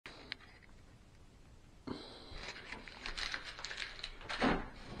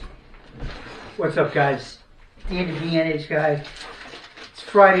What's up, guys? Andy the NH guy. It's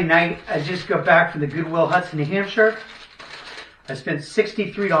Friday night. I just got back from the Goodwill, Hudson, New Hampshire. I spent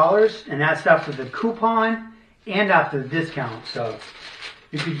 $63, and that's after the coupon and after the discount. So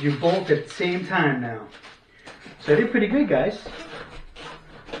you could do both at the same time now. So I did pretty good, guys.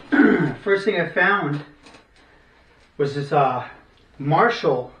 First thing I found was this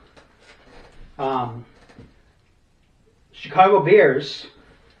Marshall Chicago Bears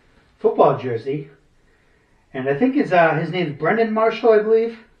football jersey, and I think his name is Brendan Marshall, I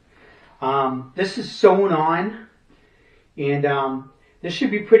believe. This is sewn on, and this should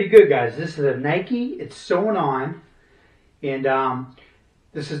be pretty good, guys. This is a Nike. It's sewn on, and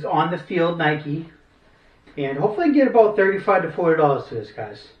this is on the field Nike, and hopefully I can get about $35 to $40 for this,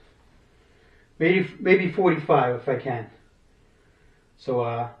 guys. Maybe $45 if I can.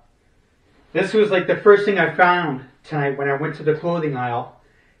 So this was like the first thing I found tonight when I went to the clothing aisle.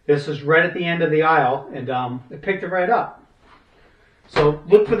 This was right at the end of the aisle, and I picked it right up. So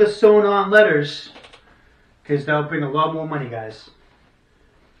look for the sewn on letters, because that'll bring a lot more money, guys.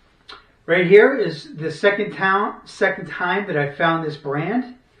 Right here is the second time that I found this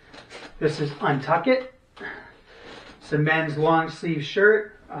brand. This is Untuck It. It's a men's long sleeve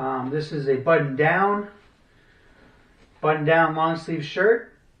shirt. This is a button down long sleeve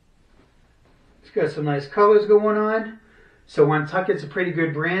shirt. It's got some nice colors going on. So Untuck It's a pretty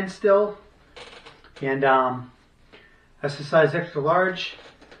good brand still. And that's the size extra large.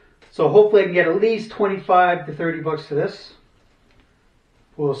 So hopefully I can get at least 25 to 30 bucks for this.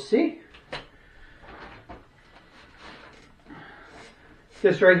 We'll see.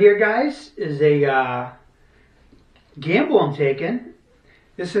 This right here, guys, is a gamble I'm taking.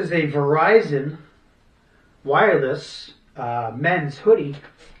 This is a Verizon wireless men's hoodie.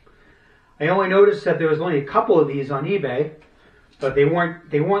 I only noticed that there was only a couple of these on eBay, but they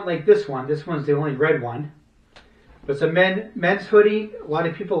weren't like this one. This one's the only red one. But it's a men's hoodie. A lot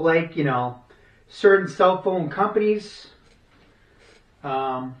of people like, you know, certain cell phone companies.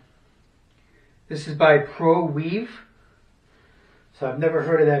 This is by Pro Weave. So I've never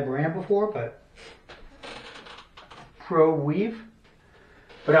heard of that brand before, but Pro Weave.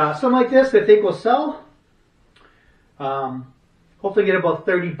 But something like this I think will sell. Hopefully get about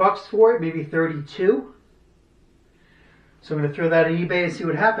 30 bucks for it, maybe 32. So I'm going to throw that on eBay and see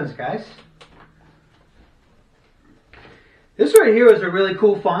what happens, guys. This right here is a really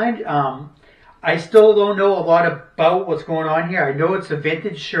cool find. I still don't know a lot about what's going on here. I know it's a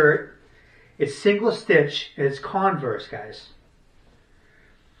vintage shirt. It's single stitch, and it's Converse, guys.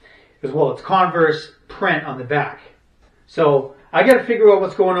 As well, it's Converse print on the back. So I got to figure out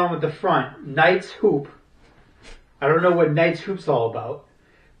what's going on with the front. Knight's Hoop. I don't know what Knight's Hoop's all about.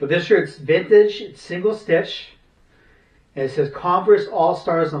 But this shirt's vintage. It's single stitch. And it says Converse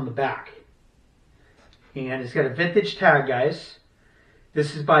All-Stars on the back. And it's got a vintage tag, guys.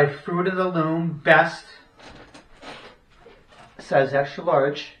 This is by Fruit of the Loom Best. Size extra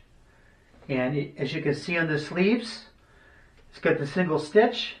large. And as you can see on the sleeves, it's got the single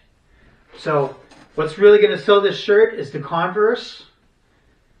stitch. So what's really going to sell this shirt is the Converse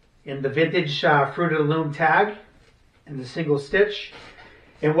and the vintage Fruit of the Loom tag and the single stitch.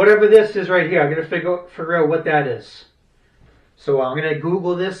 And whatever this is right here, I'm going to figure out what that is. So I'm going to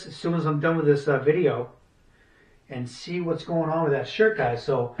Google this as soon as I'm done with this video and see what's going on with that shirt, guys.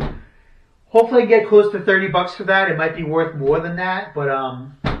 So hopefully I get close to 30 bucks for that. It might be worth more than that, but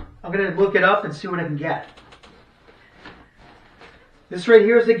I'm going to look it up and see what I can get. This right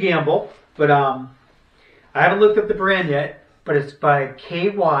here is a gamble, but I haven't looked up the brand yet, but it's by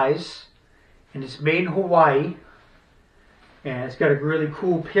K-Wise, and it's made in Hawaii, and it's got a really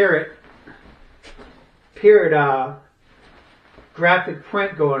cool parrot graphic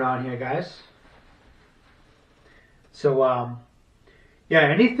print going on here, guys. So, yeah,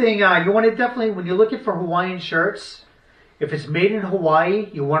 anything, you want to definitely, when you're looking for Hawaiian shirts, if it's made in Hawaii,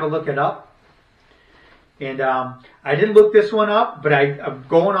 you want to look it up. And I didn't look this one up, but I'm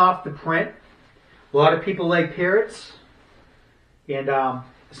going off the print. A lot of people like parrots. And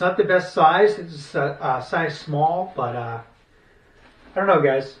it's not the best size. It's a size small, but I don't know,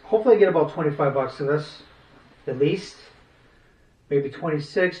 guys. Hopefully I get about 25 bucks for this, at least. Maybe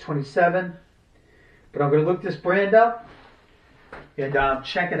 26, 27. But I'm going to look this brand up and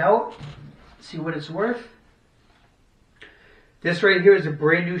check it out, see what it's worth. This right here is a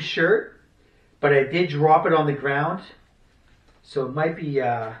brand new shirt, but I did drop it on the ground. So it might be,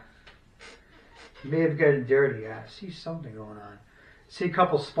 it may have gotten dirty. I see something going on. I see a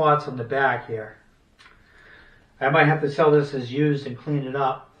couple spots on the back here. I might have to sell this as used and clean it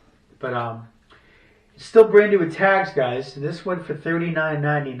up. But Still brand new with tags, guys. This went for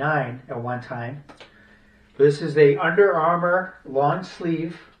 $39.99 at one time. This is a Under Armour long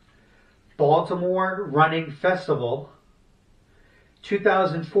sleeve Baltimore Running Festival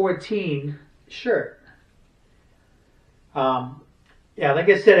 2014 shirt. Yeah, like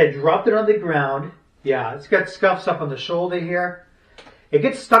I said, I dropped it on the ground. Yeah, it's got scuffs up on the shoulder here. It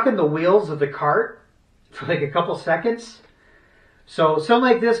gets stuck in the wheels of the cart for like a couple seconds. So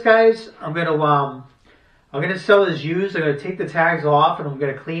something like this, guys, I'm gonna sell as used. I'm gonna take the tags off and I'm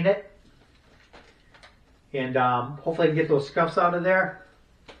gonna clean it. And hopefully I can get those scuffs out of there.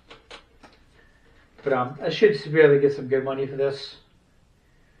 But I should severely get some good money for this.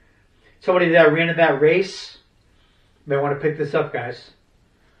 Somebody that ran in that race may want to pick this up, guys.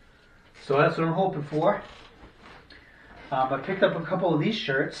 So that's what I'm hoping for. I picked up a couple of these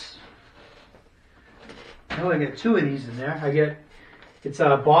shirts. I only get 2 of these in there. It's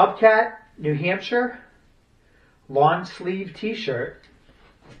a Bobcat, New Hampshire long sleeve t-shirt.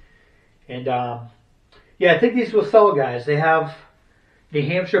 And yeah, I think these will sell, guys. They have New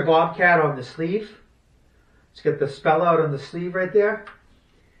Hampshire Bobcat on the sleeve. It's got the spell out on the sleeve right there.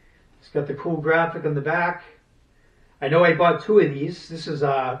 It's got the cool graphic on the back. I know I bought 2 of these. This is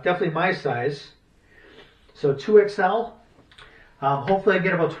definitely my size. So 2XL. Hopefully I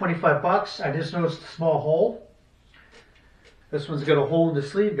get about 25 bucks. I just noticed a small hole. This one's got a hole in the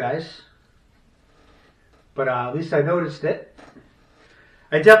sleeve, guys. But at least I noticed it.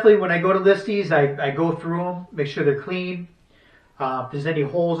 I definitely, when I go to list these, I go through them, make sure they're clean. If there's any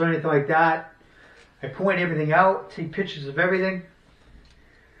holes or anything like that, I point everything out, take pictures of everything.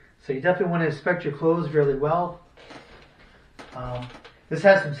 So you definitely want to inspect your clothes really well. This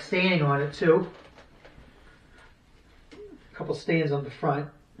has some staining on it too. A couple stains on the front.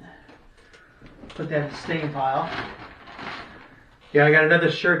 Put that in the stain pile. Yeah, I got another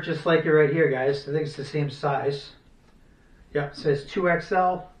shirt just like it right here, guys. I think it's the same size. Yeah, it says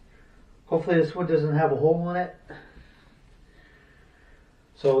 2XL. Hopefully this one doesn't have a hole in it.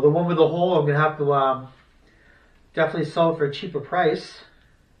 So the one with the hole, I'm going to have to definitely sell it for a cheaper price.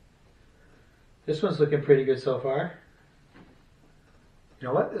 This one's looking pretty good so far. You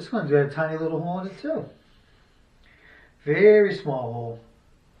know what? This one's got a tiny little hole in it too. Very small hole.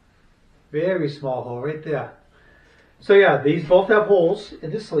 Very small hole right there. So yeah, these both have holes in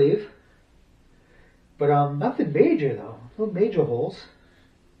the sleeve. But nothing major though. No major holes.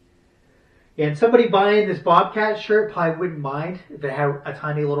 And somebody buying this Bobcat shirt probably wouldn't mind if it had a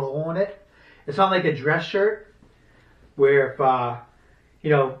tiny little hole in it. It's not like a dress shirt where if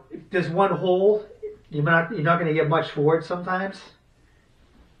you know, if there's one hole, you're not going to get much for it sometimes.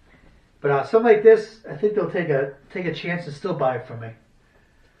 But something like this, I think they'll take a chance and still buy it from me. I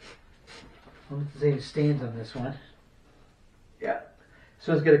don't know if there's any stains on this one. Yeah.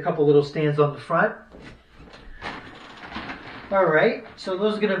 So it's got a couple little stains on the front. Alright, so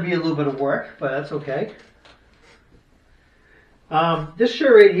those are going to be a little bit of work, but that's okay. This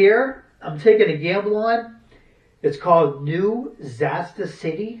shirt right here, I'm taking a gamble on. It's called New Zasta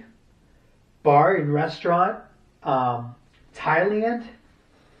City Bar and Restaurant, Thailand.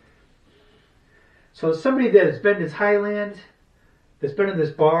 So somebody that has been to Thailand, that's been in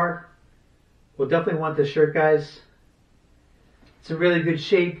this bar, will definitely want this shirt, guys. It's in really good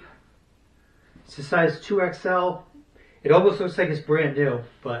shape. It's a size 2XL. It almost looks like it's brand new,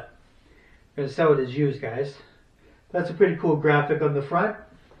 but I'm going to sell it as used, guys. That's a pretty cool graphic on the front.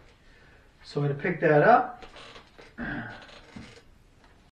 So I'm going to pick that up.